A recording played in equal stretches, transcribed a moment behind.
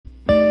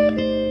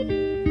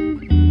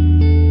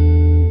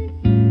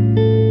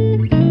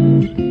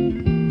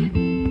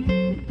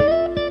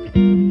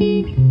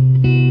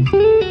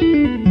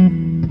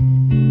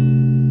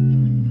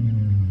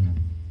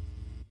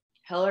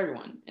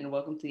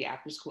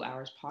After School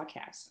Hours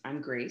podcast.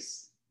 I'm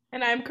Grace,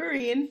 And I'm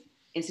Corrine.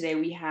 and today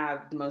we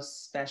have the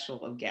most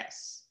special of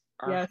guests,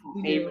 our Yes,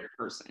 we do. favorite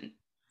person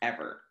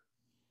ever.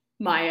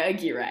 Maya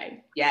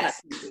Aguirre.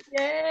 Yes. Thank you.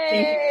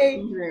 Yay!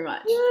 Thank you very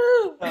much.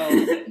 Woo! So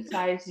we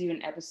decided to do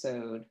an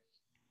episode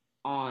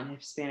on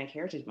Hispanic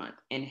Heritage Month,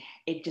 and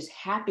it just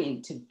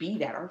happened to be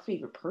that our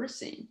favorite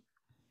person,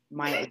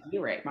 Maya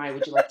Aguirre. Maya,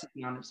 would you like to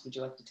be honest? Would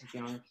you like to take the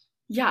honors?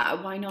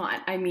 Yeah, why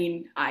not? I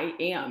mean, I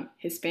am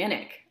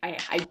Hispanic.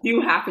 I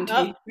do happen to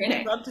be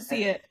Hispanic. Love to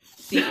see it.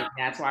 See,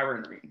 that's why we're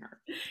interviewing her.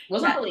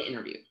 Well, it's not really an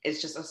interview.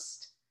 It's just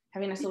us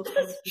having a little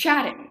Just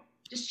chatting.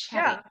 Just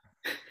chatting.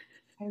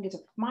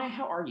 Maya,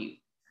 how are you?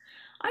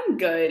 I'm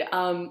good.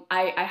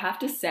 I have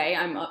to say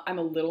I'm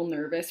a little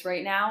nervous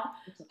right now.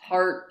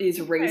 Heart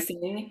is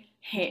racing.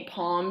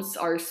 Palms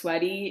are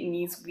sweaty.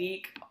 Knees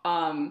weak.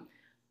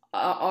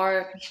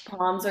 Our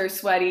palms are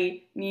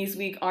sweaty. Knees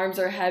weak. Arms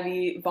are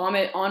heavy.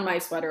 Vomit on my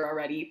sweater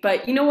already.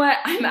 But you know what?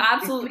 I'm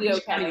absolutely You're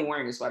okay. not even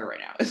wearing a sweater right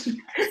now.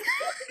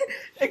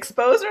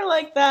 Expose her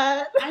like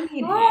that. I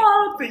mean,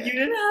 Oh, but you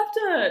didn't have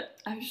to.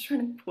 I was just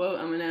trying to quote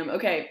Eminem.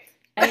 Okay.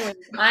 Anyways,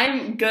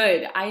 I'm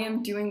good. I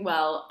am doing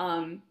well.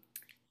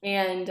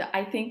 And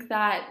I think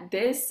that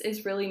this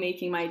is really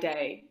making my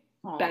day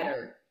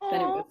better than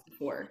it was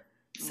before.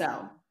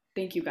 So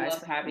thank you guys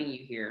love having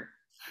you here.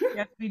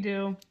 Yes, we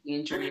do. We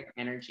enjoy your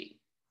energy.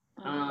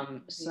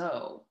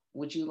 So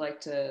would you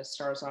like to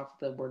start us off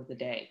with the word of the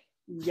day?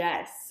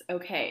 Yes.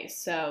 Okay.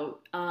 So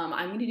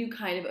I'm going to do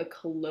kind of a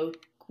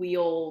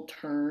colloquial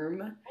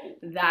term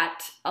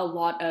that a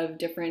lot of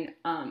different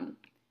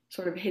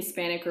sort of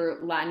Hispanic or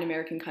Latin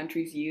American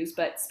countries use,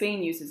 but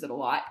Spain uses it a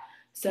lot.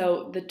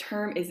 So the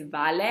term is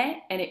vale,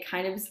 and it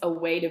kind of is a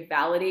way to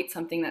validate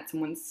something that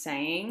someone's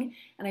saying.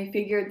 And I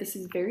figured this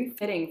is very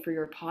fitting for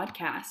your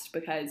podcast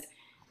because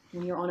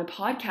when you're on a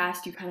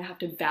podcast, you kind of have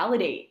to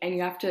validate and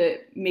you have to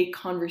make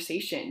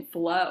conversation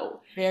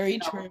flow. Very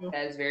true.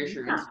 That is very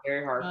true. It's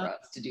very hard for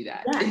us to do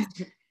that.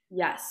 Yes.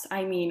 Yes.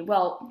 I mean,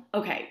 well,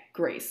 okay,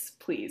 Grace,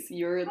 please.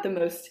 You're the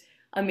most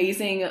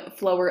amazing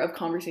flower of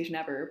conversation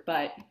ever,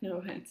 but no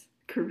offense.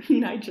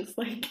 Corrine, I just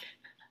like...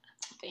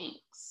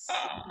 Thanks.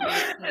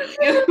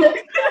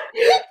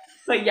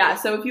 But yeah,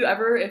 so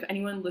if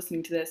anyone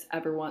listening to this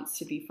ever wants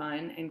to be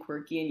fun and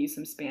quirky and use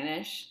some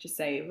Spanish, just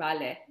say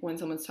vale when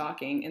someone's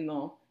talking and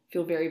they'll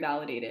feel very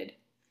validated.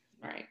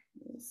 Right.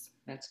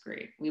 That's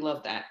great. We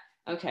love that.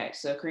 Okay,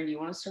 so Corinne, do you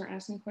want to start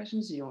asking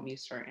questions, or do you want me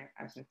to start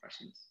asking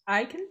questions?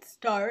 I can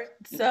start.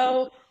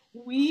 So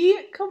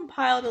we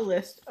compiled a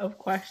list of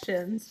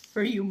questions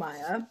for you,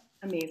 Maya.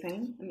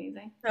 Amazing.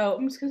 So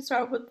I'm just going to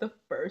start with the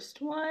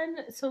first one.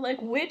 So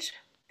which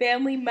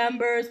family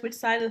members, which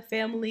side of the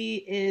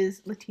family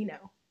is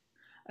Latino?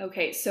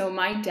 Okay, so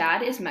my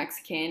dad is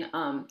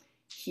Mexican.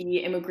 He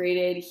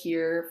immigrated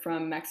here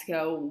from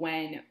Mexico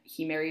when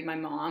he married my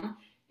mom,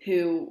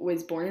 who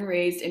was born and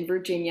raised in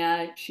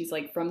Virginia. She's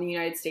from the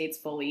United States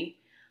fully.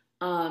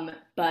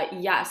 But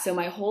yeah, so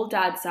my whole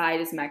dad's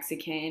side is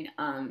Mexican.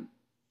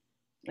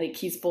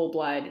 He's full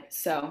blood.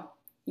 So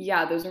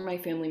yeah, those are my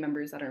family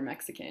members that are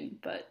Mexican,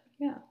 but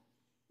yeah.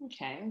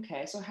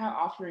 Okay. So how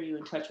often are you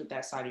in touch with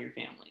that side of your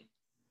family?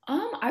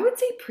 I would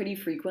say pretty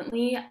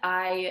frequently.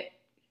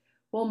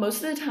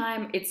 Most of the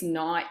time it's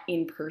not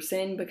in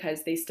person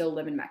because they still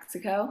live in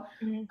Mexico.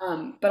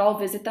 Mm-hmm. But I'll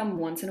visit them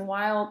once in a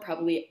while,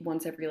 probably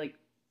once every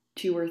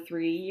 2 or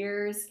 3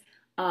 years.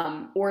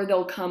 Or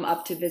they'll come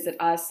up to visit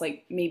us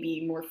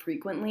maybe more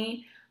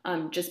frequently,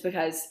 just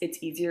because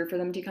it's easier for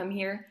them to come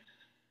here.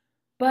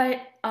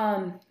 But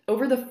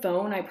over the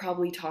phone, I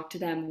probably talk to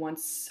them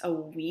once a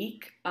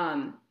week.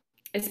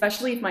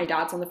 Especially if my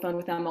dad's on the phone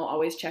with them, I'll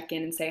always check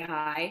in and say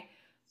hi.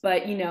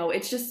 But,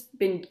 it's just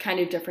been kind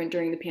of different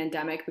during the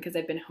pandemic because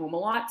I've been home a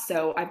lot.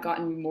 So I've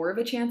gotten more of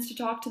a chance to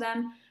talk to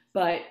them.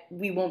 But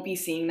we won't be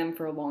seeing them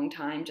for a long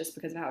time just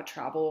because of how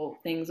travel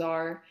things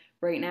are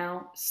right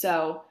now.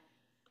 So,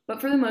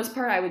 but for the most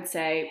part, I would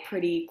say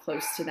pretty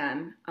close to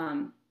them.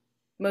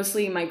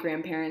 Mostly my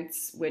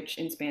grandparents, which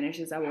in Spanish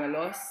is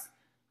abuelos.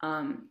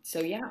 So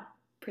yeah,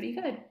 pretty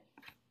good.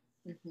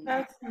 Mm-hmm.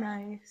 That's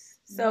nice.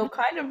 So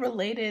kind of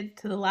related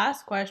to the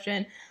last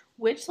question,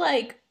 which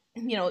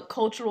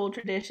cultural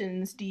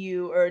traditions do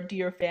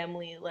your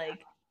family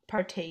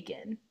partake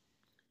in?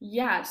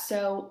 Yeah,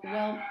 so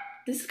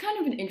this is kind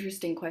of an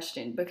interesting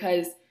question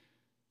because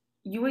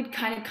you would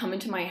kind of come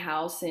into my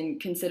house and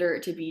consider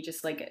it to be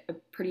just a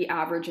pretty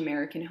average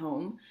American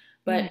home,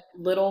 but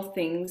little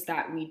things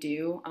that we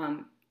do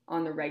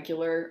on the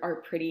regular are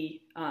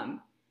pretty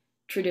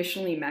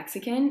traditionally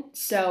Mexican.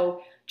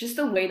 So just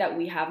the way that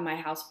we have my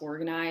house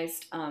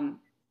organized,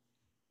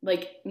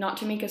 not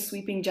to make a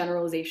sweeping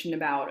generalization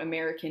about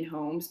American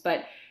homes,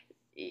 but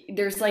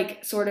there's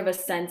sort of a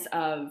sense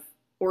of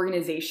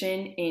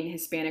organization in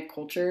Hispanic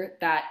culture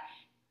that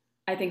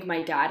I think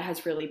my dad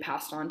has really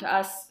passed on to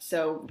us.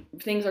 So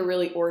things are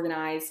really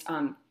organized,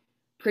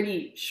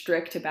 pretty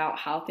strict about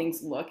how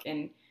things look.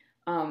 And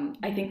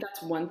I think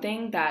that's one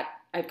thing that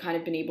I've kind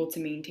of been able to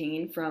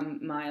maintain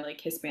from my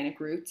Hispanic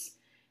roots.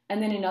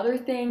 And then another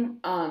thing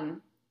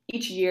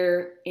each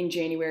year in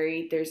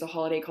January, there's a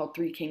holiday called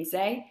Three Kings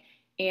Day,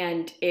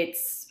 and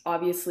it's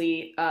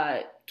obviously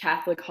a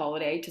Catholic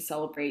holiday to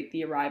celebrate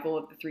the arrival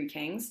of the Three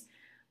Kings.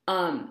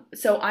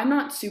 So I'm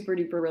not super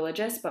duper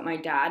religious, but my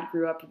dad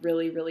grew up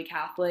really, really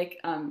Catholic.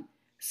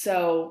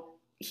 So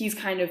he's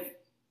kind of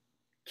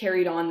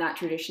carried on that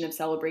tradition of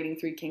celebrating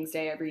Three Kings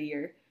Day every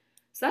year.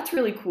 So that's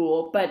really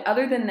cool. But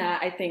other than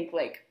that, I think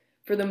like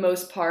for the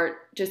most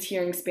part, just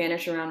hearing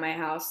Spanish around my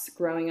house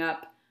growing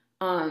up,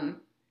 um,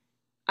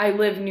 I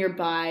live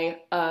nearby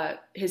a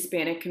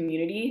Hispanic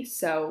community,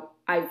 so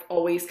I've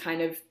always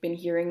kind of been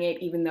hearing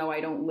it, even though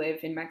I don't live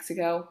in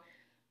Mexico.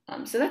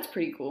 So that's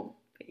pretty cool.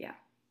 But yeah.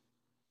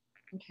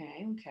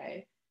 Okay,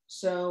 okay.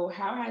 So,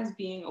 how has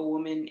being a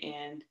woman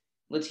and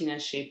Latina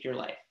shaped your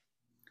life?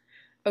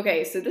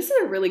 Okay, so this is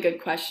a really good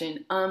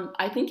question.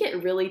 I think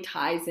it really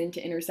ties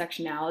into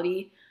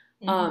intersectionality,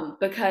 Mm-hmm.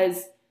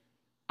 because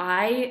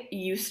I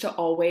used to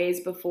always,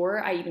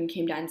 before I even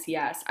came to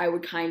NCS, I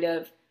would kind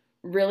of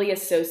really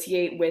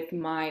associate with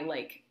my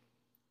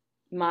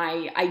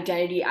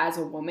identity as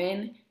a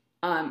woman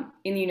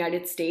in the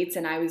United States,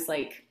 and I was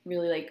like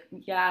really like,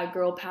 yeah,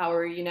 girl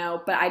power, you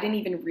know. But I didn't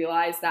even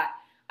realize that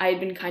I had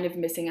been kind of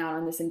missing out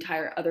on this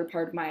entire other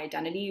part of my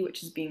identity,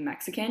 which is being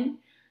Mexican.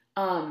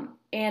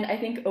 And I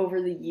think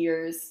over the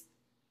years,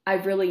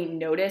 I've really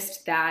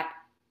noticed that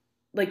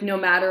like no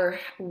matter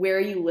where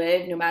you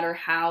live, no matter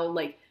how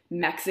like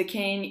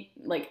Mexican,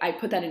 like I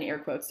put that in air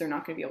quotes, they're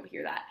not going to be able to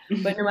hear that.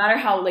 But no matter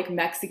how like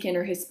Mexican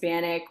or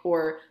Hispanic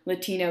or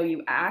Latino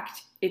you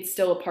act, it's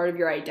still a part of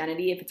your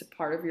identity if it's a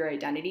part of your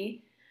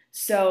identity.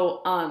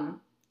 So,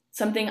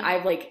 something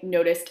I've like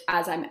noticed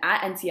as I'm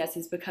at NCS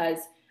is because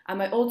at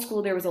my old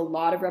school there was a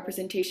lot of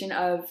representation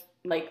of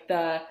like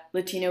the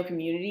Latino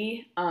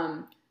community.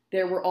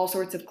 There were all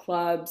sorts of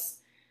clubs,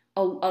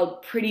 a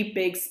pretty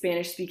big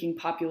Spanish speaking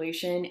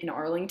population in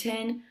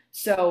Arlington.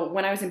 So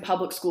when I was in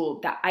public school,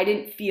 that I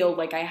didn't feel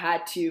like I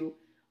had to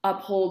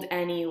uphold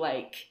any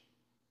like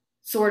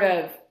sort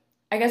of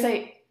I guess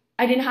I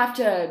didn't have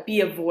to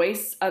be a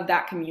voice of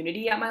that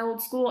community at my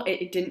old school.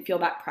 It didn't feel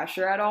that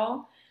pressure at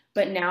all.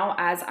 But now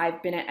as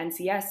I've been at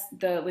NCS,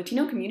 the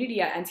Latino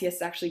community at NCS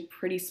is actually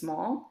pretty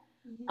small.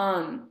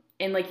 And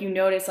like you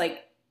notice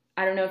like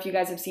I don't know if you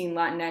guys have seen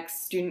Latinx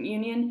Student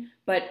Union,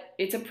 but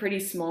it's a pretty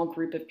small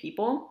group of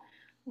people.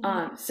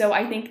 Mm-hmm. So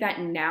I think that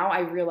now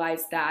I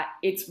realize that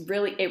it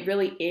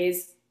really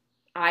is,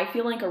 I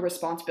feel like a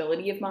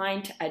responsibility of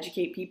mine to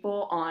educate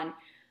people on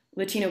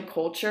Latino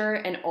culture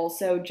and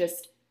also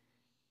just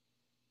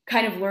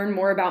kind of learn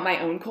more about my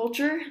own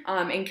culture,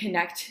 and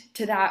connect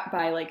to that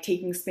by like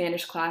taking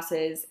Spanish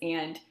classes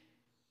and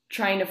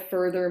trying to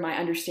further my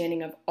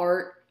understanding of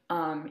art,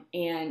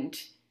 and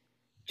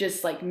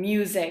just like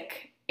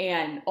music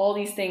and all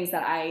these things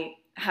that I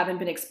haven't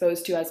been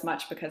exposed to as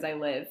much because I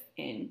live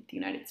in the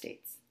United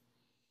States.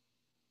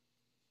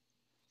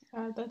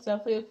 That's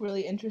definitely like,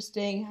 really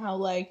interesting how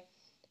like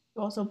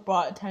you also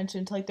brought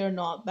attention to like there are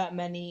not that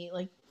many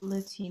like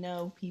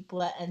Latino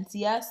people at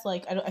NCS.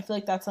 Like I feel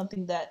like that's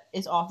something that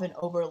is often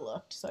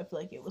overlooked. So I feel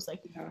like it was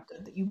like Yeah.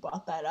 good that you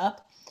brought that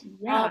up.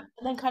 Yeah.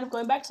 And then kind of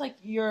going back to like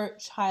your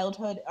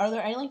childhood, are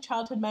there any like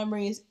childhood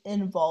memories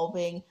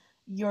involving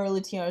your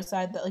Latino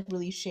side that like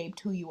really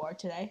shaped who you are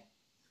today?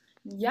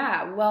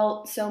 Yeah,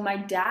 well, so my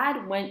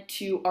dad went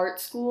to art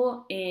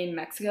school in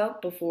Mexico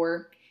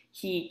before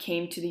he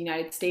came to the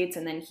United States,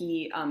 and then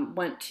he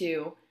went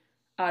to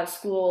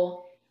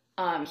school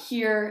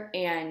here,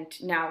 and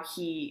now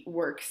he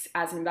works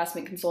as an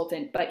investment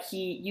consultant. But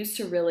he used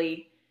to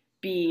really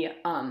be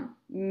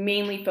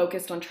mainly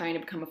focused on trying to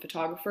become a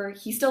photographer.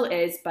 He still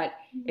is, but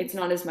it's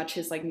not as much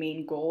his like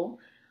main goal.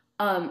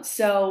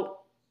 So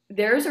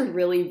there's a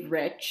really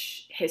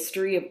rich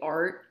history of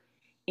art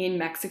in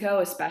Mexico,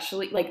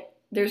 especially like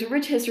there's a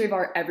rich history of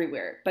art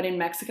everywhere, but in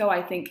Mexico,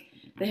 I think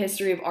the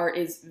history of art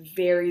is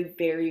very,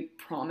 very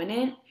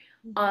prominent.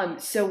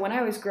 So when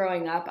I was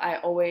growing up, I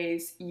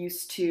always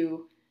used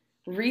to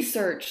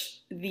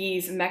research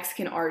these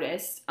Mexican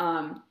artists,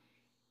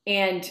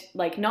 and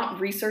like not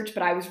research,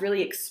 but I was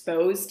really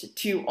exposed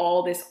to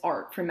all this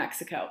art from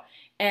Mexico.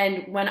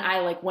 And when I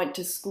like went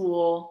to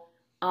school,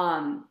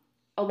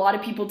 a lot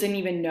of people didn't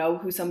even know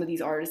who some of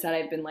these artists that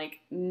I've been like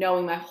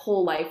knowing my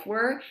whole life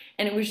were,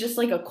 and it was just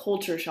like a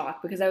culture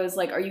shock because I was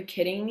like, "Are you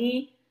kidding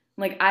me?"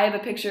 Like I have a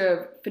picture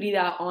of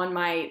Frida on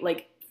my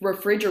like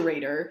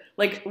refrigerator.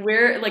 Like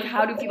where like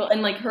how do people,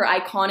 and like her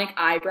iconic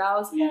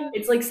eyebrows. Yeah.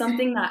 It's like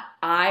something that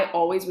I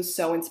always was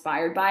so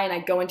inspired by, and I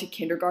go into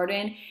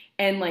kindergarten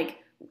and like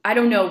I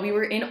don't know, we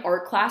were in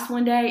art class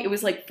one day. It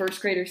was like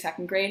first grade or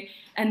second grade,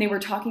 and they were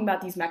talking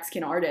about these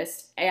Mexican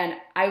artists, and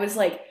I was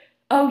like,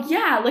 "Oh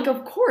yeah, like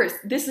of course.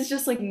 This is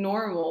just like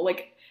normal."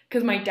 Like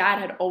cuz my dad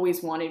had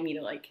always wanted me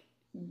to like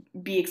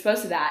be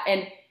exposed to that.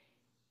 And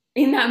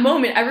in that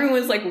moment, everyone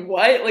was like,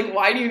 "What? Like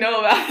why do you know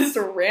about this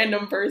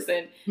random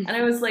person?" And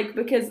I was like,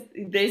 "Because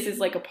this is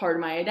like a part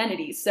of my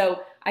identity."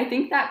 So, I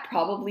think that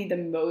probably the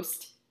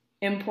most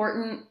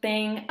important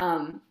thing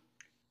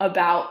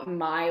about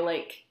my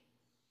like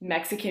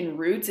Mexican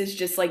roots is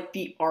just like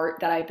the art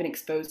that I've been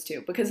exposed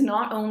to, because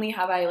not only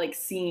have I like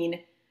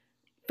seen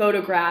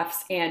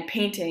photographs and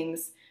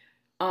paintings,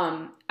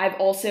 I've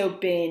also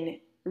been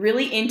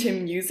really into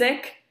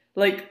music.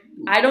 Like,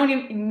 I don't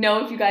even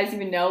know if you guys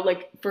even know,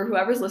 like, for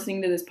whoever's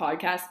listening to this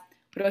podcast,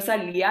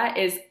 Rosalia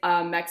is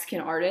a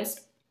Mexican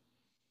artist.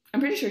 I'm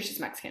pretty sure she's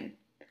Mexican.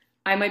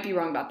 I might be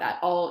wrong about that.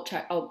 I'll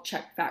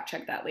fact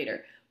check that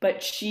later.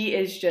 But she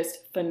is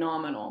just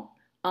phenomenal.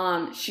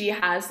 She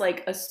has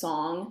like a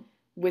song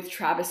with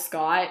Travis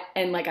Scott,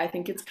 and like I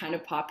think it's kind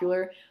of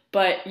popular.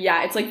 But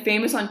yeah, it's like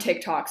famous on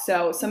TikTok.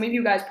 So some of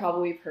you guys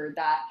probably have heard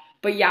that.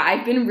 But yeah,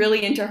 I've been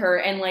really into her,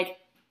 and like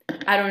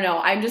I don't know,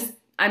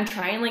 I'm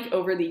trying like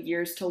over the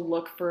years to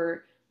look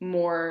for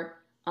more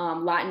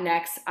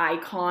Latinx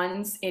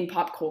icons in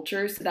pop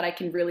culture so that I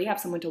can really have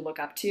someone to look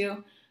up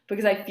to,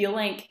 because I feel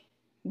like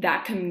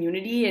that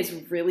community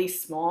is really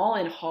small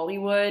in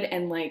Hollywood,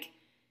 and like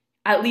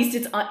at least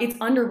it's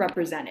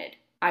underrepresented,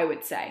 I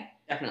would say.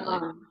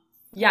 Definitely.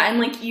 Yeah, and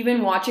like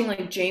even watching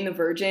like Jane the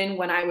Virgin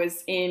when I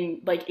was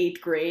in like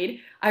 8th grade,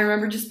 I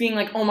remember just being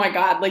like, "Oh my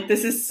God, like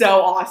this is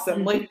so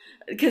awesome." Like,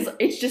 because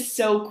it's just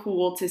so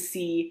cool to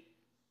see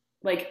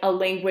like a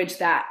language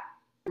that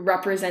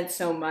represents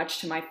so much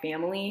to my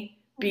family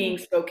being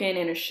spoken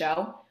in a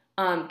show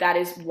that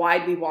is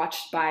widely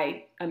watched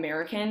by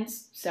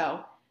Americans.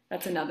 So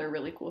that's another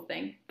really cool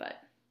thing. But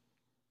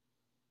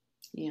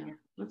yeah,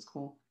 that's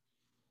cool.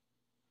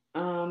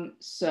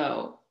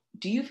 So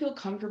do you feel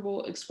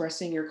comfortable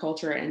expressing your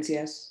culture at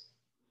NCS?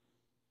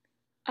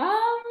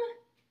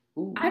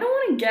 Ooh. I don't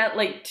want to get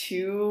like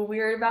too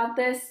weird about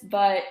this,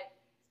 but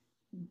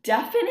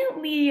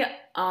definitely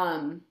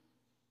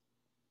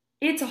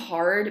it's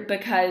hard,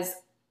 because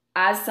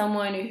as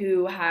someone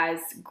who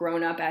has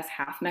grown up as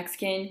half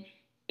Mexican,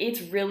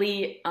 it's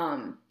really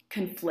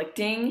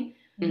conflicting.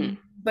 Mm-hmm.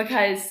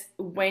 Because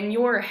when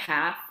you're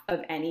half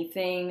of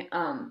anything,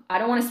 I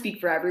don't want to speak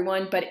for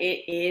everyone, but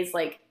it is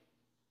like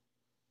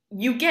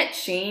you get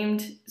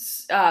shamed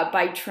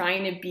by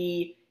trying to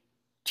be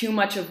too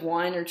much of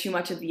one or too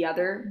much of the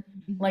other.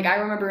 Like I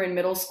remember in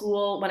middle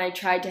school when I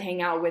tried to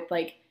hang out with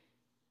like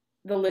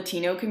the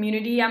Latino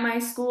community at my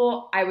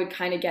school, I would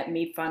kind of get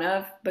made fun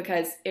of,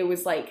 because it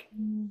was like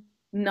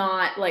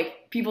not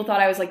like people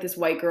thought I was like this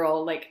white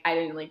girl, like I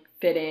didn't like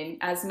fit in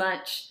as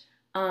much.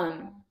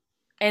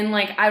 And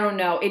like I don't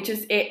know, it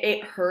just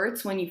it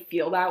hurts when you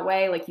feel that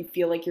way, like you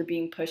feel like you're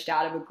being pushed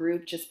out of a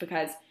group just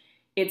because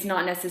it's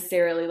not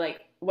necessarily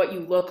like what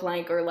you look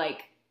like, or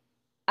like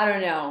I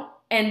don't know.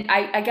 And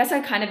I guess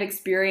I kind of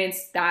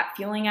experienced that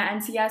feeling at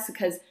NCS,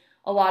 because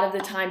a lot of the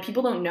time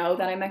people don't know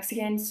that I'm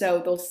Mexican, so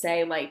they'll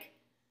say like,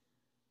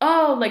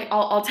 oh, like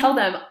I'll tell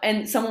them,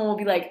 and someone will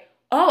be like,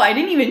 oh, I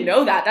didn't even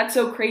know that. That's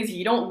so crazy.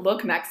 You don't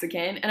look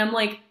Mexican. And I'm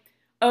like,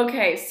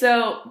 okay,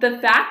 so the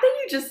fact that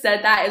you just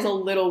said that is a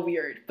little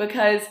weird,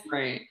 because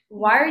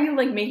why are you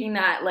like making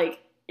that like,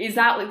 is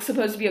that like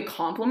supposed to be a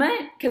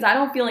compliment? Because I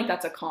don't feel like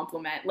that's a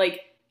compliment.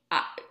 Like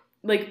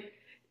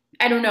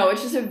I don't know.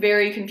 It's just a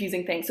very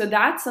confusing thing. So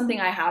that's something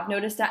I have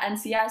noticed at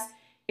NCS.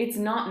 It's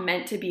not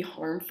meant to be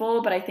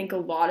harmful, but I think a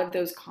lot of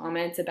those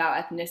comments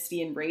about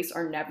ethnicity and race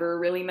are never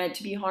really meant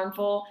to be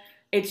harmful.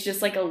 It's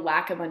just like a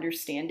lack of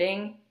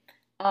understanding.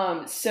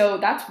 So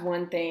that's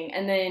one thing.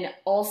 And then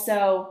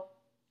also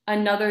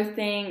another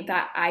thing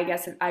that I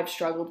guess I've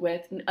struggled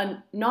with,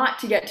 not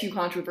to get too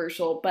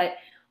controversial, but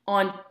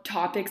on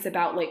topics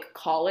about like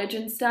college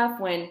and stuff,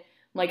 when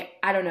like,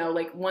 I don't know,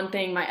 like one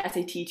thing, my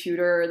SAT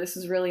tutor, this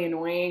is really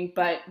annoying,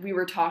 but we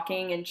were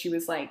talking and she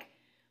was like,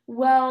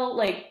 well,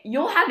 like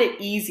you'll have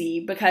it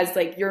easy because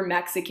like you're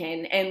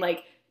Mexican, and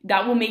like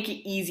that will make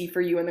it easy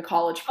for you in the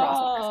college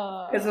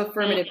process because of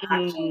affirmative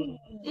action.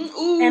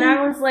 And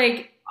I was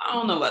like, I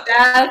don't know about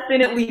that.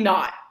 Definitely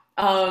not.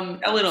 A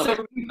little bit.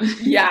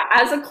 Yeah,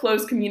 as a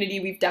closed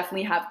community, we've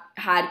definitely have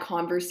had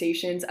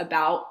conversations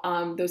about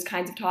those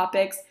kinds of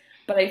topics.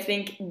 But I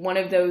think one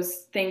of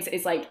those things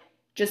is like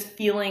just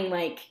feeling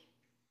like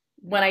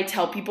when I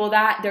tell people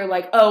that, they're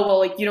like, oh, well,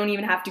 like you don't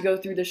even have to go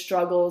through the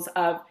struggles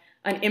of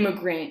an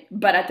immigrant,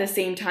 but at the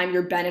same time,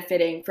 you're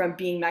benefiting from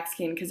being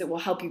Mexican because it will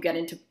help you get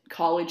into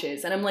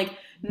colleges. And I'm like,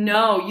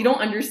 no, you don't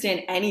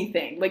understand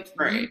anything. Like,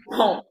 you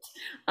don't.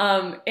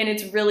 And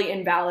it's really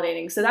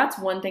invalidating. So that's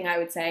one thing I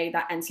would say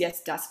that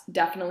NCS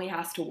definitely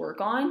has to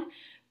work on.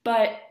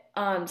 But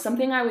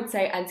something I would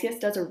say NCS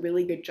does a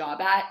really good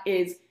job at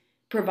is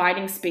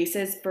providing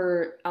spaces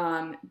for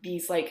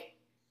these like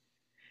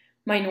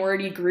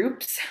minority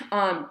groups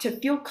to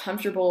feel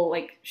comfortable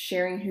like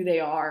sharing who they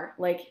are.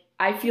 Like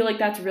I feel like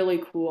that's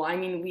really cool. I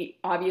mean, we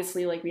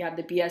obviously like we have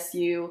the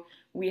BSU,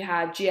 we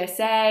have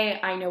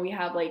GSA. I know we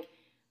have like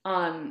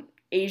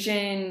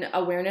Asian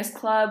Awareness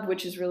Club,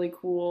 which is really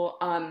cool.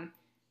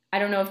 I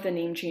don't know if the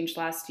name changed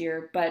last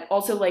year, but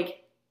also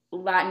like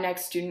Latinx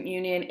Student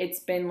Union. It's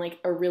been like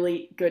a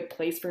really good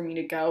place for me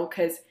to go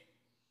because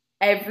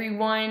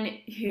everyone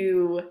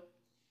who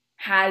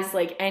has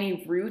like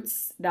any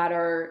roots that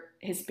are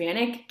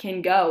Hispanic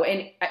can go,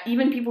 and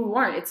even people who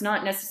aren't. It's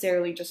not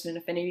necessarily just an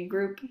affinity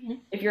group. Mm-hmm.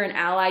 If you're an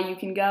ally, you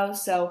can go.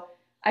 So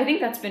I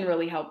think that's been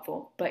really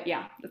helpful. But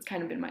yeah, that's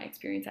kind of been my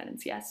experience at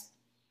NCS.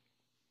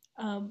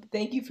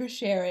 Thank you for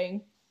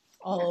sharing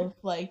all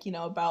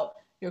of about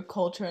your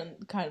culture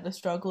and kind of the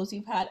struggles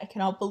you've had. I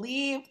cannot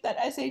believe that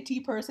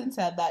SAT person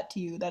said that to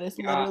you. That is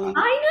literally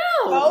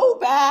I know. so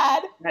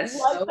bad. That's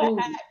what the so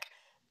heck?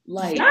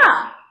 like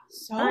Yeah,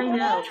 So I bad.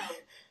 know.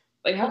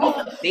 like how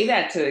can you say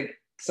that to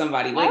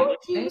somebody? Why Like would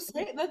you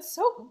say that's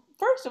so?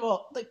 First of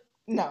all, like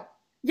no.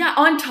 Yeah,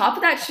 on top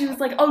of that, she was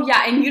like, "Oh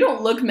yeah, and you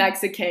don't look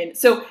Mexican."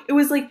 So it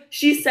was like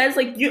she says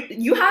like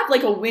you have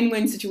like a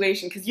win-win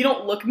situation because you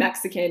don't look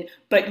Mexican,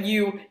 but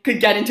you could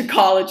get into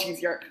college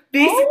easier.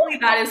 Basically,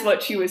 that is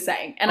what she was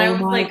saying, and I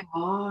was like,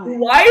 God.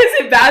 "Why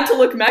is it bad to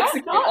look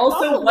Mexican?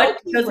 Also, not what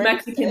low-key does racist.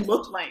 Mexican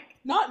look like?"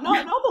 Not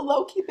the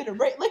low key bit of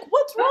race. Like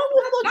what's wrong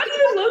with Not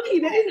looking? even low key.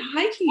 That is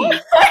high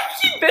key.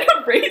 High bit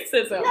of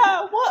racism.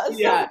 Yeah. What?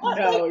 Yeah. So what?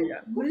 No. Like,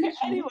 Yeah. okay,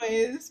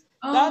 anyways,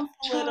 Oh,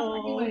 that's a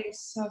little. anyway,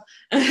 so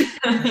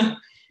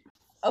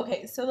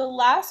Okay, so the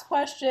last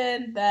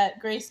question that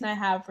Grace and I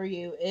have for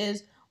you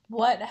is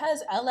what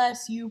has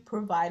LSU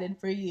provided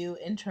for you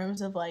in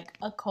terms of like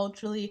a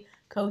culturally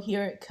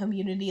coherent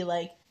community?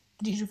 Like,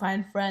 did you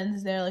find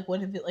friends there? Like,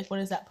 what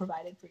has that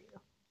provided for you?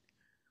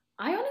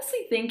 I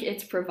honestly think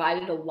it's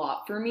provided a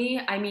lot for me.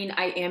 I mean,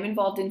 I am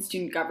involved in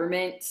student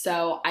government,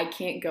 so I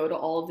can't go to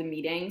all of the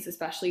meetings,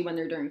 especially when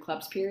they're during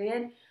clubs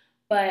period.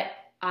 But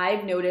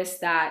I've noticed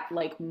that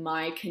like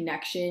my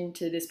connection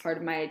to this part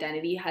of my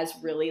identity has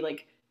really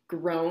like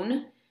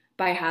grown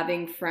by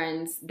having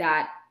friends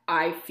that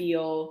I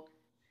feel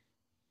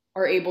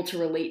are able to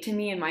relate to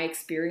me and my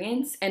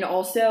experience. And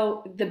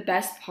also the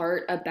best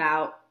part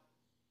about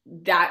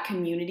that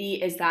community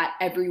is that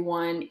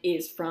everyone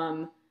is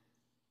from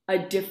a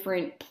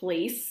different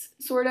place,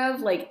 sort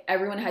of like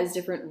everyone has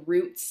different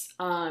roots,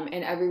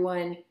 and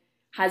everyone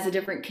has a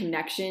different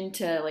connection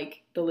to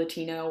like the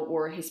Latino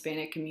or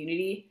Hispanic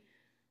community.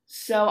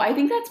 So I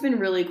think that's been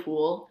really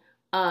cool.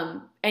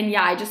 And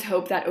yeah, I just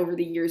hope that over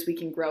the years we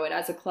can grow it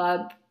as a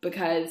club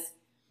because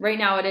right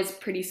now it is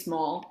pretty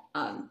small.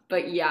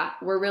 But yeah,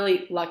 we're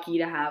really lucky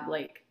to have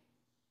like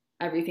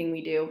everything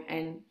we do,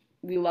 and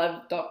we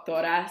love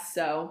doctoras,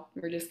 so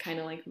we're just kind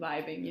of like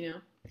vibing, you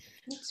know.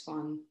 that's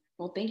fun.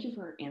 Well, thank you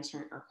for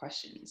answering our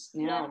questions.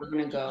 Now we're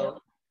gonna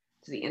go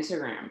to the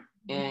Instagram,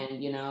 and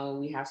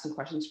we have some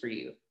questions for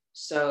you.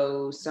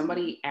 So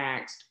somebody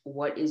asked,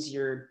 "What is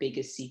your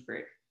biggest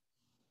secret?"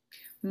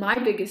 My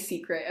biggest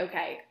secret,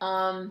 okay.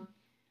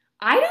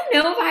 I don't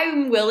know if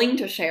I'm willing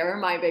to share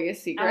my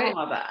biggest I secret. don't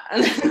love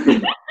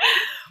that.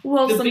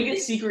 Well, the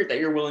biggest secret that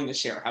you're willing to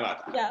share. How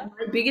about that? Yeah.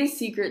 My biggest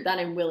secret that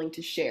I'm willing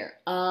to share.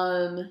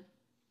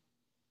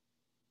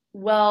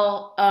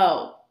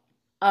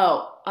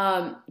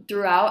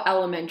 Throughout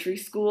elementary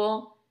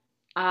school,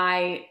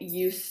 I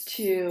used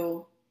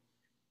to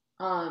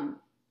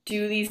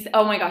do these.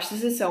 Oh my gosh,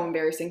 this is so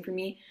embarrassing for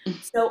me.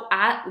 So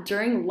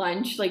during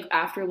lunch, like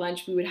after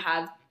lunch, we would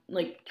have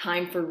like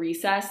time for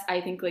recess.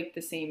 I think like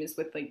the same as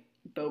with like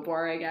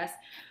Beauvoir, I guess.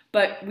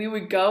 But we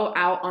would go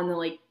out on the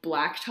like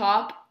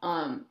blacktop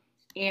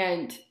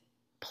and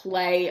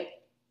play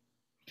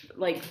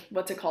like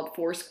what's it called,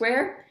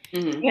 Foursquare.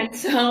 Mm-hmm. And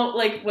so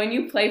like when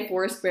you play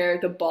Foursquare,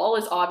 the ball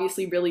is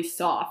obviously really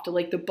soft.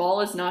 Like the ball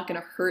is not going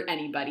to hurt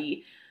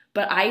anybody.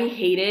 But I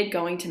hated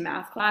going to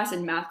math class,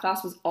 and math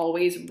class was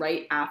always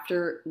right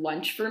after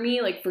lunch for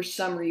me. Like for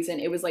some reason,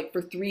 it was like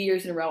for 3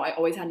 years in a row, I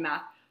always had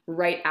math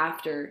right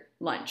after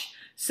lunch.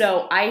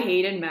 So I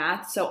hated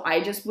math. So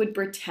I just would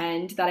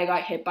pretend that I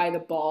got hit by the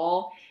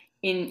ball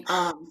in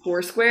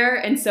Foursquare,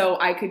 and so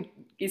I could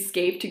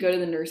escape to go to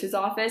the nurse's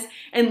office.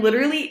 And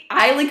literally,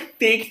 I like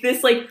faked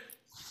this like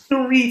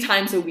 3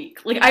 times a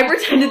week. Like I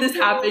pretended this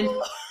happened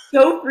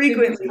so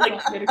frequently. Like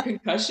get a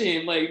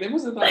concussion. Like they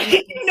must have thought.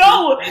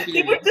 No,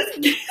 they would just.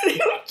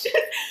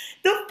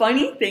 The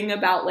funny thing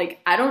about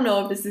like I don't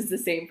know if this is the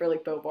same for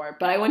like Beauvoir,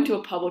 but I went to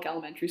a public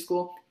elementary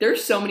school.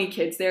 There's so many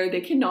kids there, they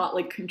cannot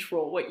like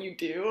control what you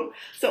do.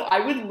 So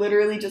I would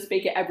literally just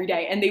fake it every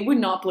day, and they would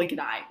not blink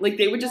an eye. Like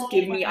they would just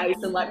give me ice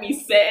and let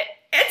me sit.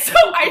 And so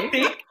I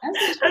think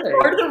that's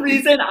part of the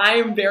reason I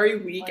am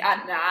very weak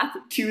at math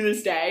to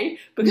this day,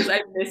 because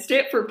I missed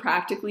it for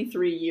practically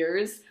 3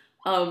 years,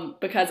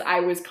 because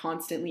I was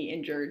constantly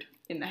injured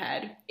in the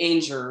head.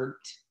 Injured.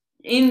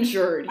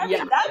 I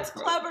mean, that's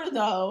clever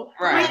though.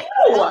 Right. Like,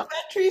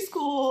 elementary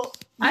school.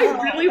 I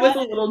really was a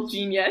little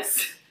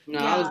genius. No,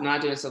 I was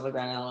not doing stuff like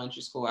that in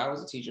elementary school. I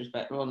was a teacher's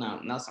pet. Well, no,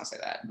 let's not say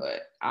that.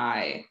 But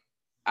I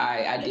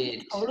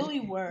did.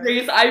 Totally were.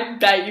 Grace, I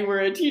bet you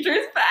were a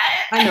teacher's pet.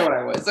 I know what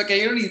I was. Okay,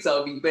 you don't need to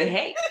tell me. But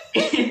hey,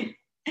 it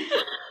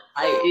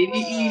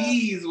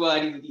is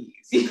what it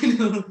is. You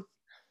know,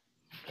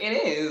 it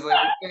is. Like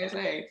what can I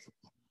say?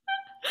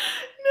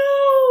 No,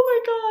 oh my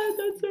God,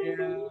 that's so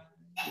funny.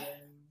 Yeah.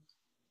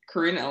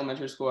 Korean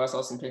elementary school, I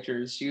saw some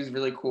pictures. She was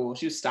really cool.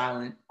 She was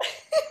styling.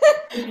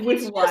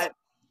 With what?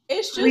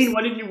 It's just. I mean,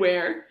 what did you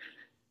wear?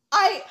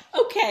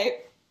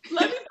 Okay.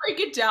 Let me break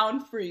it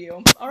down for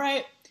you. All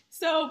right.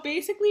 So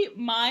basically,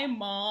 my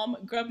mom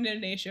grew up in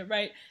Indonesia,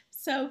 right?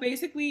 So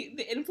basically,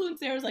 the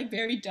influence there is like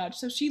very Dutch.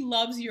 So she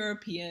loves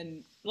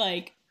European,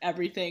 like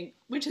everything,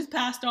 which has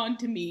passed on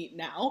to me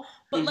now.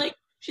 But like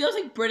she loves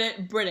like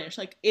British,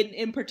 like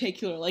in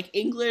particular, like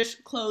English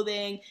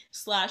clothing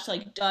 /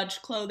 like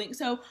Dutch clothing.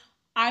 So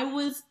I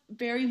was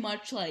very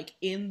much like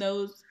in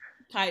those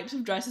types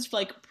of dresses for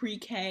like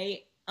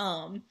pre-K,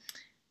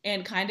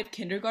 and kind of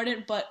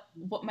kindergarten. But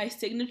what my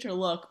signature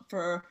look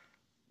for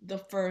the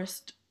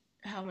first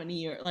how many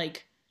years,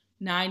 like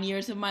 9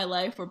 years of my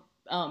life were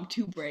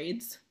 2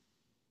 braids.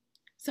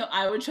 So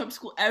I would show up to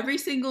school every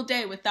single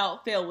day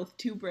without fail with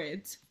 2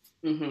 braids.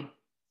 Mm-hmm.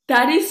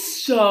 That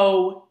is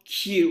so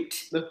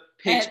cute. The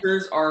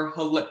pictures are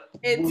hilarious.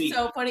 It's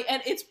so funny.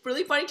 And it's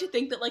really funny to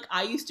think that like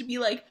I used to be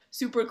like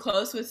super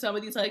close with some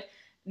of these like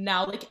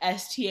now like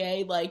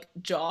STA like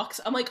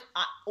jocks. I'm like,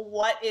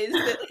 what is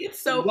this? Like,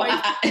 it's so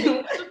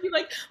funny.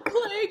 Like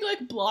playing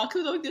like blocks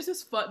with like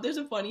there's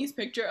a funniest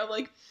picture of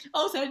like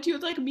I'll send it to you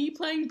with like me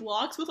playing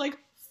blocks with like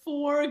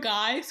 4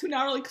 guys who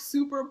now are like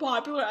super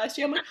popular at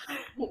STA. I'm like,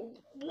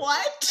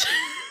 what?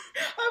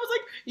 I was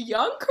like,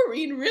 young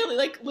Kareen, really?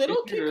 Like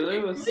little kid really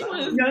was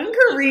young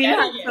Kareen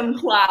had some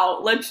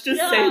clout. Let's just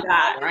say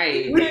that.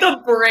 Right. With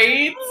the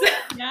braids.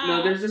 Yeah.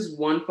 No, there's this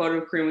one photo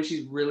of Kareen when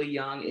she's really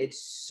young.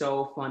 It's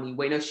so funny.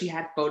 Wait, no, she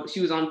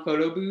was on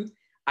photo booth.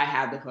 I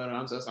have the photo.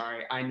 I'm so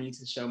sorry. I need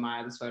to show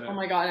Maya this photo. Oh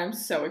my god, I'm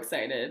so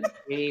excited.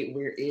 Wait,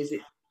 where is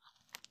it?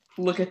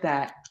 Look at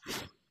that.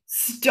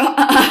 Stop.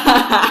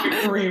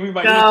 Kareen, we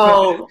might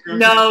no, Kareen,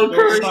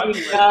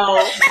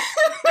 no.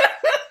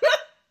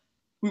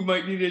 We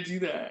might need to do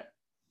that.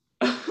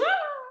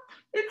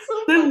 It's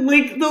so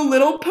the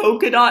little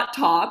polka dot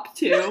top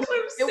too.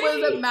 It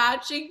was a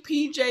matching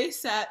PJ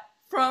set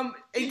from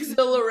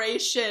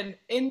Exhilaration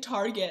in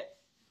Target.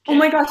 Oh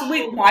my gosh,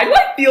 wait, why do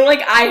I feel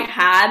like I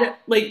had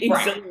like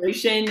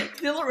Exhilaration?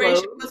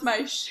 Exhilaration was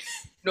my shit.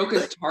 No,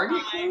 because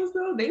Target clothes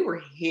though, they were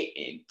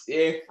hitting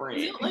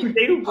different. Like,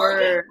 they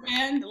were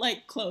brand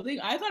like clothing.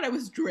 I thought I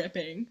was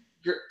dripping.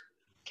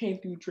 Came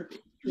through dripping.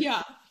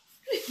 Yeah.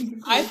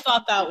 I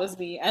thought that was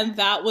me, and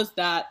that was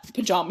that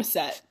pajama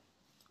set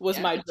was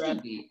my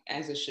drip.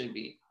 As it should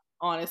be.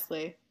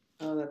 Honestly.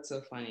 Oh, that's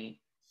so funny.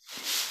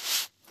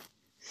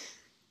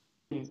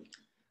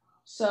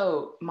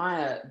 So,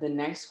 Maya, the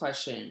next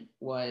question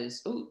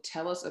was,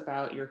 tell us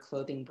about your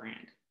clothing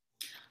brand.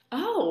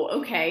 Oh,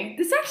 okay.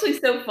 This is actually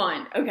so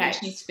fun. Okay. And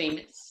she's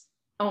famous.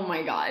 Oh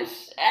my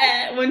gosh.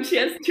 When she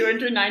has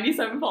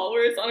 297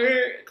 followers on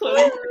her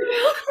clothing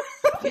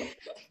brand.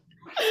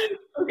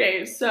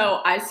 Okay,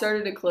 so I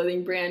started a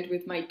clothing brand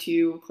with my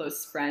 2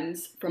 close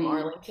friends from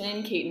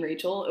Arlington, Kate and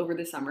Rachel, over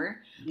the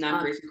summer.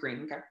 Not Grace and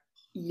Green, okay.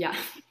 Yeah.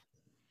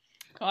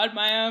 God,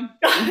 Maya.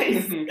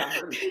 Guys.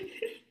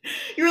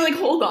 You were like,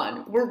 hold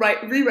on. We're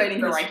rewriting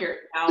this right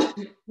here. now.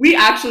 We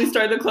actually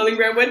started the clothing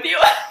brand with you.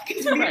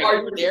 We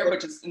are there, but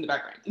just in the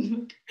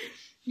background.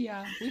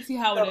 Yeah, we see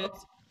how it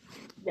is.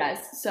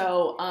 Yes,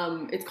 so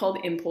it's called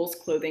Impulse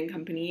Clothing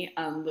Company.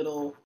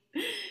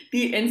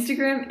 The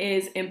Instagram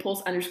is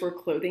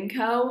impulse_clothing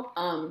co.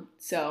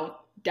 So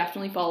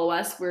definitely follow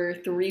us. We're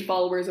 3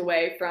 followers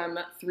away from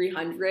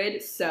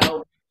 300.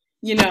 So,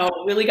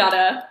 really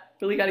gotta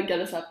get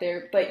us up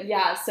there. But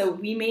yeah, so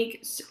we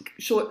make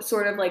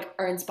sort of like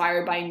are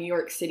inspired by New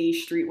York City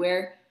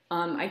streetwear.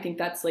 I think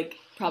that's like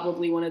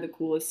probably one of the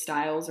coolest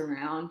styles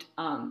around.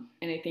 And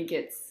I think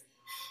it's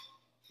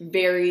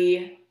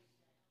very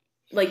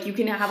like you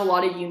can have a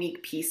lot of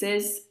unique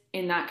pieces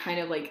in that kind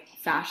of like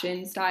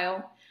fashion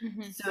style.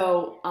 Mm-hmm.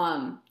 So,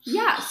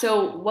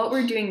 so what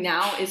we're doing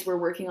now is we're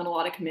working on a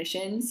lot of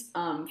commissions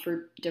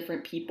for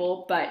different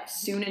people, but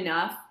soon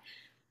enough,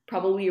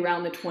 probably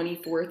around the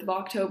 24th of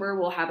October,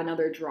 we'll have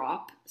another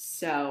drop.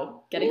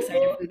 So get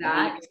excited for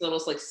that. It's a little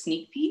like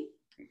sneak peek.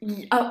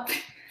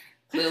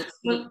 Little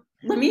sneak.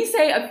 Let me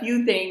say a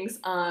few things.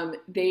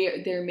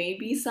 There may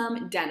be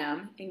some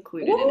denim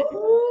included in it,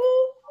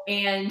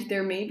 and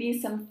there may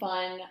be some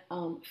fun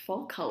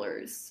fall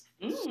colors.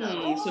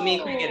 So me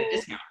and Greg get a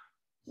discount.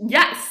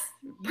 Yes,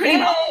 pretty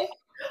much.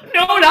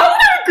 No, not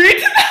that I agreed to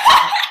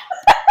that.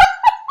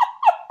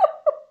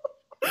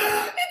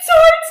 It's so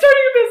hard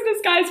starting a business,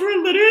 guys.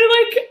 We're literally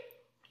like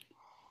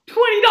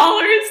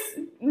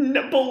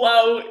 $20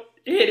 below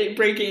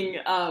breaking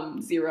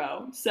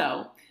 0.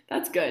 So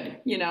that's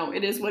good.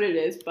 It is what it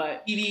is.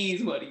 But it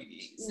is what it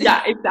is.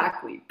 Yeah,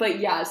 exactly. But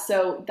yeah,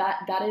 so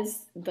that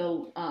is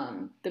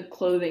the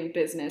clothing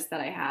business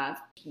that I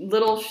have.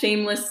 Little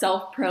shameless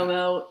self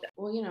promo.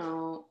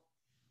 Well,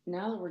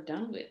 now that we're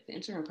done with the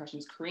Instagram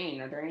questions,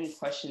 Kareen, are there any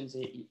questions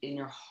in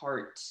your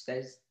heart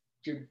that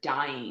you're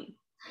dying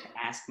to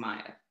ask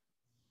Maya?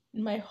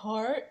 In my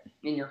heart?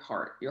 In your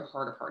heart of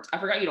hearts. I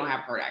forgot you don't have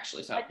a heart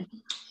actually, so.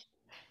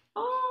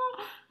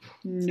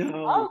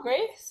 No. Oh,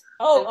 Grace?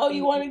 Oh,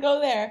 you want to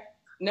go there?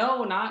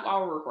 No, not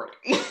while we're recording.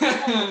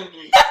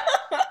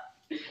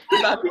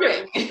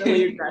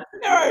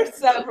 There are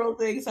several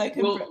things I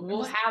can.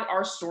 We'll have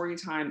our story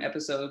time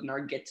episode and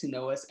our get to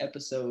know us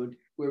episode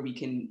where we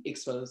can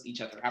expose each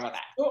other. How about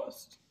that? Oh,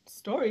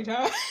 story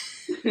time.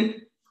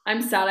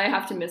 I'm sad I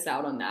have to miss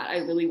out on that. I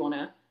really want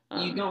to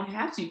You don't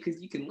have to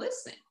because you can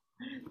listen.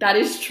 That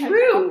is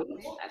true.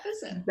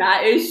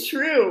 That is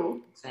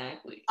true.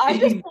 Exactly. I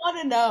just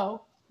want to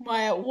know,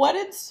 Maya, what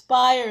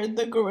inspired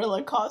the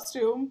gorilla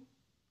costume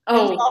in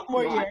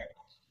sophomore year?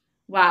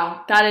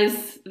 Wow, that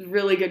is a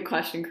really good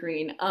question,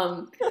 Kareen.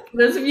 For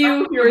those of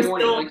you who are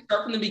still like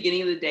start from the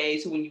beginning of the day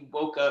to when you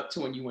woke up to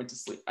when you went to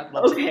sleep. I'd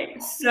love Okay,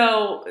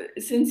 so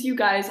since you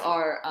guys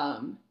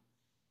are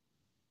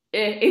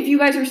if you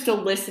guys are still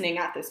listening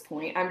at this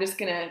point, I'm just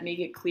gonna make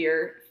it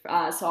clear.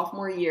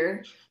 Sophomore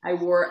year, I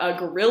wore a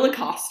gorilla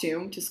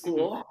costume to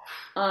school.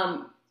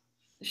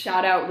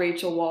 Shout out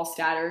Rachel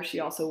Wallstatter, she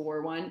also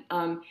wore one.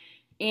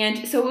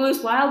 And so it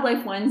was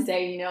Wildlife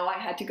Wednesday. You know, I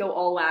had to go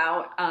all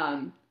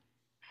out.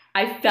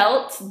 I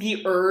felt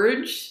the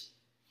urge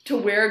to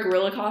wear a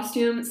gorilla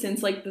costume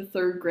since like the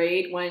 3rd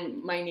grade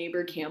when my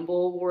neighbor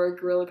Campbell wore a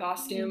gorilla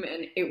costume,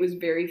 and it was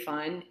very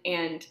fun.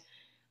 And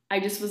I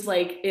just was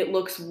like, it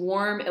looks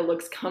warm, it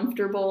looks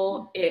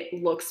comfortable,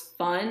 it looks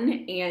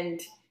fun,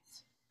 and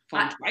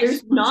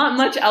there's not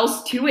much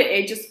else to it.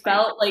 It just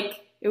felt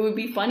like it would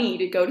be funny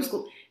to go to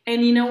school.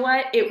 And you know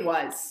what? It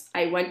was.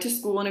 I went to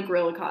school in a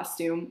gorilla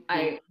costume.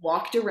 I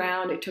walked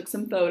around. I took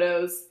some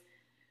photos.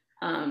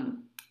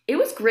 It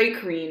was great,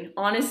 Kareen.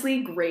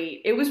 Honestly,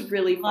 great. It was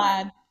really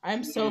fun.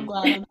 I'm so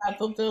glad that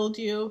fulfilled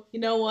you. You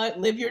know what?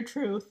 Live your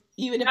truth.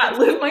 Even if it's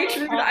live my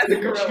truth as a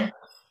gorilla.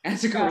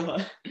 As a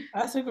gorilla.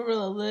 As a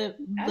gorilla, live.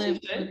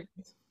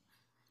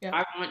 Yeah.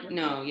 I want you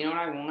know what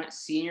I want?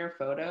 Seeing your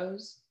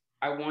photos.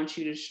 I want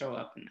you to show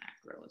up in that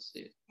gorilla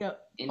suit.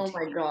 Yep. Oh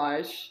my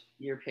gosh.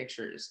 Your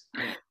pictures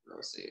in that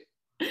gorilla suit.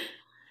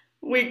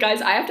 Wait,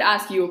 guys, I have to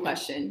ask you a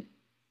question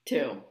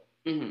too.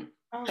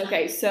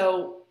 Okay,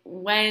 so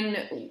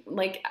when,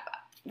 like,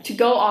 to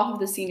go off of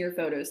the senior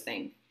photos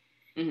thing,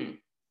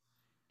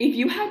 if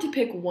you had to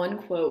pick one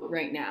quote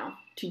right now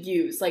to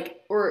use,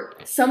 like, or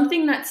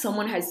something that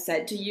someone has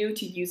said to you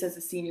to use as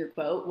a senior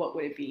quote, what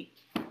would it be?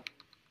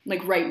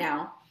 Like, right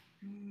now.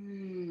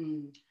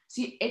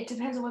 See, it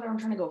depends on whether I'm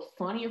trying to go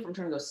funny or if I'm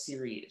trying to go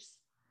serious.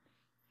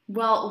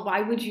 Well,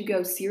 why would you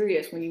go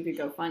serious when you could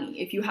go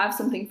funny? If you have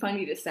something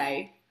funny to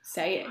say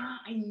it.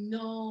 I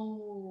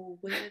know,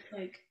 but it's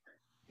like,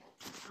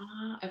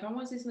 if I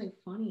want to say something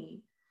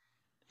funny,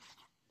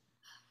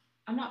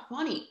 I'm not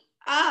funny.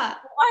 I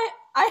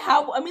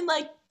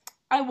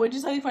would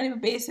just something funny,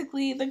 but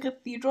basically the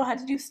cathedral had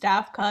to do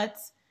staff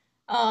cuts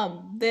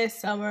this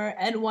summer,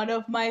 and one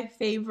of my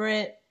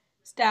favorite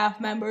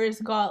staff members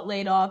got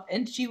laid off,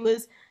 and she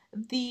was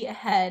the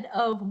head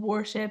of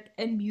worship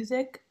and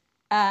music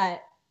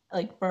at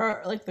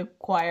for the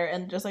choir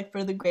and just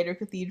for the greater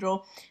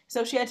cathedral.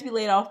 So she had to be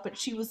laid off, but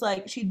she was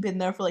she'd been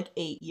there for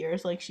 8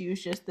 years. She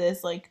was just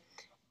this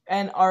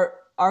and our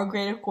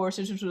grade of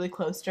courses was really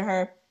close to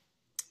her.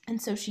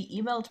 And so she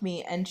emailed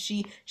me, and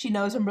she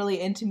knows I'm really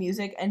into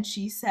music, and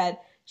she said,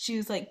 she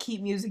was like,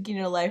 keep music in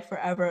your life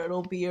forever.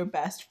 It'll be your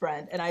best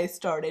friend. And I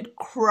started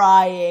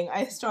crying.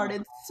 I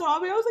started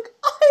sobbing. I was like,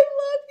 I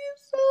love you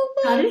so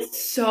much. That is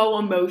so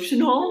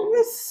emotional. It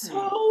was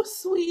so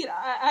sweet.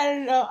 I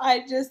don't know.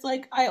 I just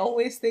I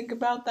always think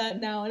about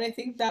that now. And I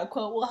think that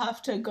quote will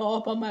have to go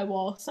up on my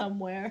wall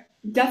somewhere.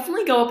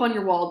 Definitely go up on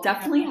your wall.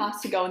 Definitely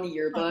has to go in the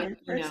yearbook.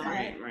 You know?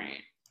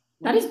 Right.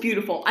 That is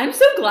beautiful. I'm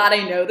so glad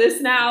I know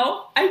this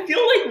now. I feel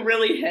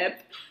really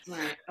hip.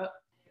 Right.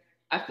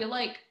 I feel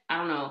like, I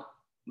don't know,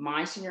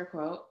 my senior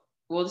quote,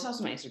 well, this is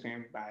also my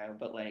Instagram bio,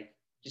 but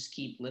just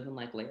keep living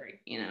like Larry,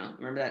 you know?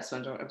 Remember that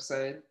SpongeBob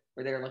episode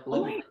where they were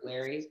living like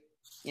Larry,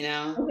 you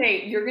know?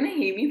 Okay, you're gonna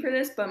hate me for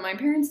this, but my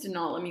parents did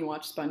not let me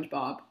watch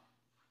SpongeBob.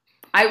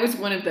 I was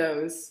one of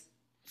those.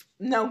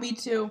 No, me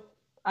too.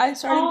 I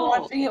started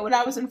watching it when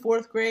I was in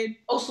 4th grade.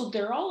 Oh, so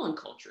they're all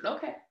uncultured.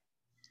 Okay.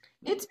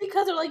 It's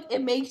because they're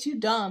it makes you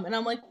dumb. And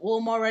I'm well,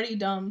 I'm already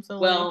dumb. So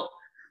well,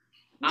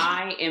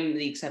 I am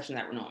the exception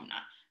to that. No, I'm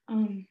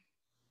not.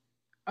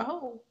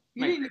 Oh,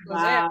 you need to go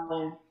there.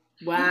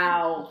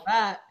 Wow.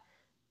 That.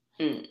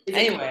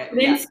 Anyway,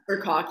 confidence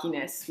or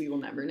cockiness, we will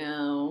never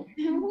know.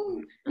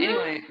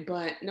 Anyway,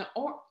 but no,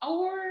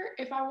 or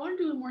if I want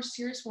to do a more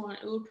serious one,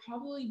 it would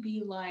probably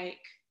be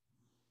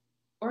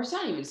or it's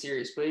not even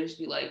serious, but it would just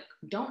be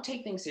don't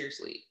take things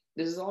seriously.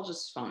 This is all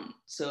just fun.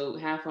 So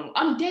have fun.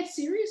 I'm dead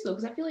serious though,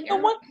 because I feel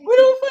what funny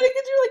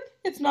because you're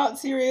it's not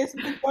serious.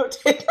 Don't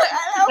take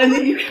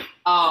it.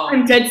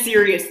 I'm dead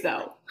serious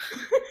though.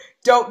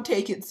 Don't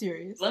take it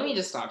serious. Let me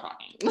just stop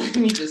talking. Let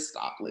me just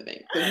stop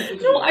living.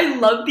 No, I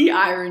love the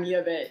irony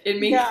of it. It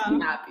makes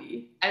me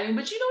happy. I mean,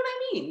 but you know what I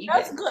mean.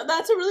 That's good.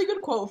 That's a really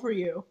good quote for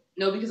you.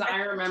 No, because I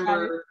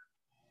remember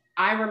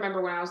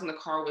when I was in the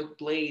car with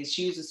Blaze.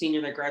 She was a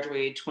senior that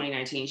graduated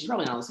 2019. She's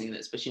probably not listening to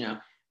this, but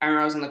I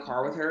remember I was in the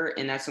car with her,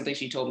 and that's something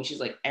she told me. She's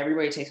like,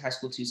 everybody takes high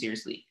school too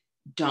seriously.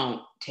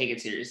 Don't take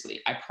it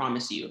seriously. I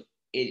promise you,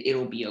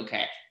 it'll be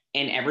okay.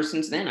 And ever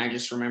since then, I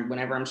just remember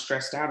whenever I'm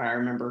stressed out, I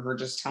remember her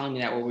just telling me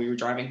that while we were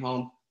driving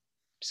home.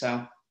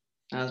 So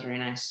that was very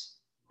nice.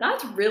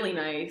 That's really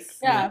nice.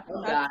 Yeah.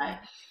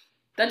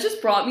 That just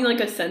brought me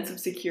a sense of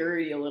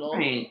security a little.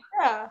 Right.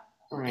 Yeah.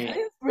 Right. I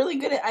think it's really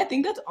good. I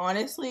think that's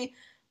honestly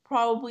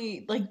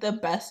probably like the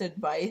best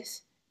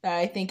advice that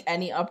I think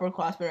any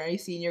upperclassman or any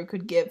senior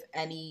could give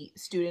any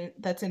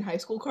student that's in high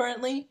school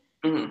currently.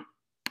 Mm-hmm.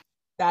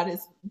 That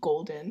is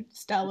golden,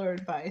 stellar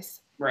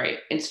advice. Right.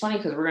 It's funny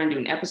because we're going to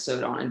do an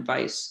episode on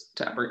advice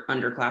to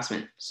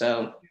underclassmen.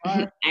 So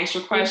thanks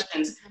for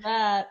questions. For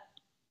that.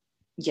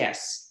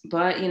 Yes.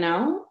 But, you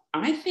know,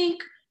 I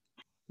think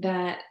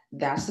that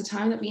that's the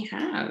time that we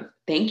have.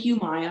 Thank you,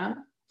 Maya.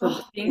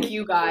 Thank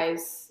you,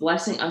 guys.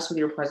 Blessing us with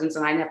your presence.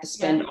 And I didn't have to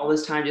spend all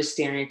this time just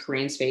staring at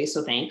Corinne's face.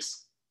 So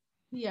thanks.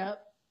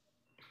 Yep.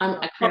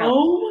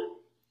 Oh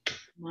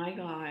my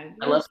God.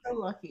 I love so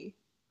lucky.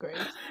 Great.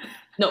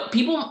 No,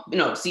 people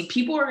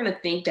are gonna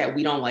think that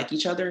we don't like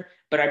each other,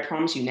 but I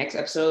promise you, next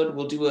episode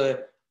we'll do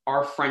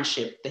our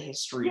friendship, the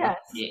history. Yes,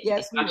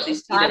 yes, we actually will.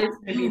 see that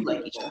we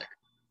like each other.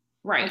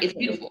 Right, it's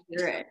beautiful.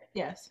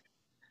 Yes.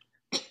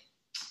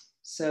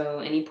 So,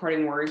 any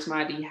parting words,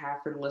 Maya, do you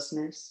have for the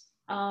listeners?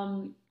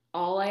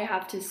 All I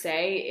have to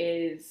say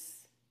is,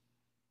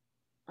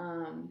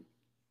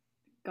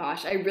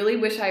 gosh, I really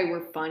wish I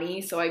were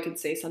funny so I could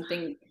say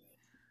something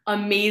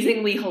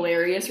amazingly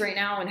hilarious right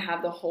now and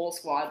have the whole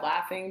squad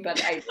laughing,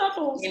 but I'm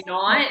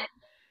not.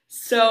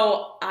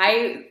 So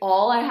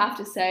all I have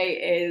to say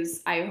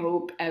is I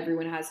hope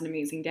everyone has an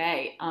amazing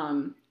day.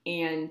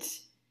 And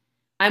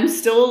I'm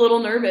still a little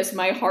nervous.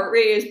 My heart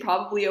rate is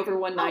probably over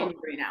 190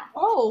 right now.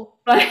 Oh,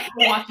 but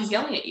Watch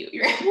yelling at you.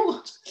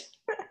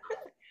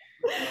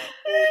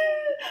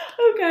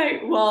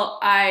 Okay, well,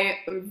 I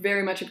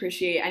very much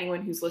appreciate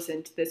anyone who's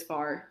listened this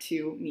far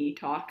to me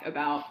talk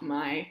about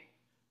my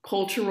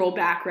cultural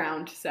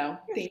background. So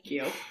thank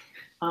you.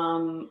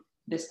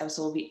 This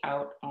episode will be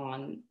out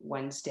on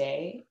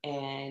Wednesday,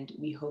 and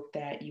we hope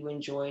that you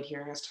enjoyed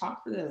hearing us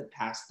talk for the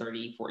past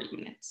 30-40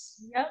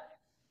 minutes. Yep.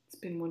 It's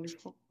been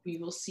wonderful. We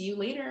will see you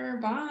later.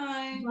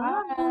 Bye.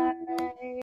 Bye.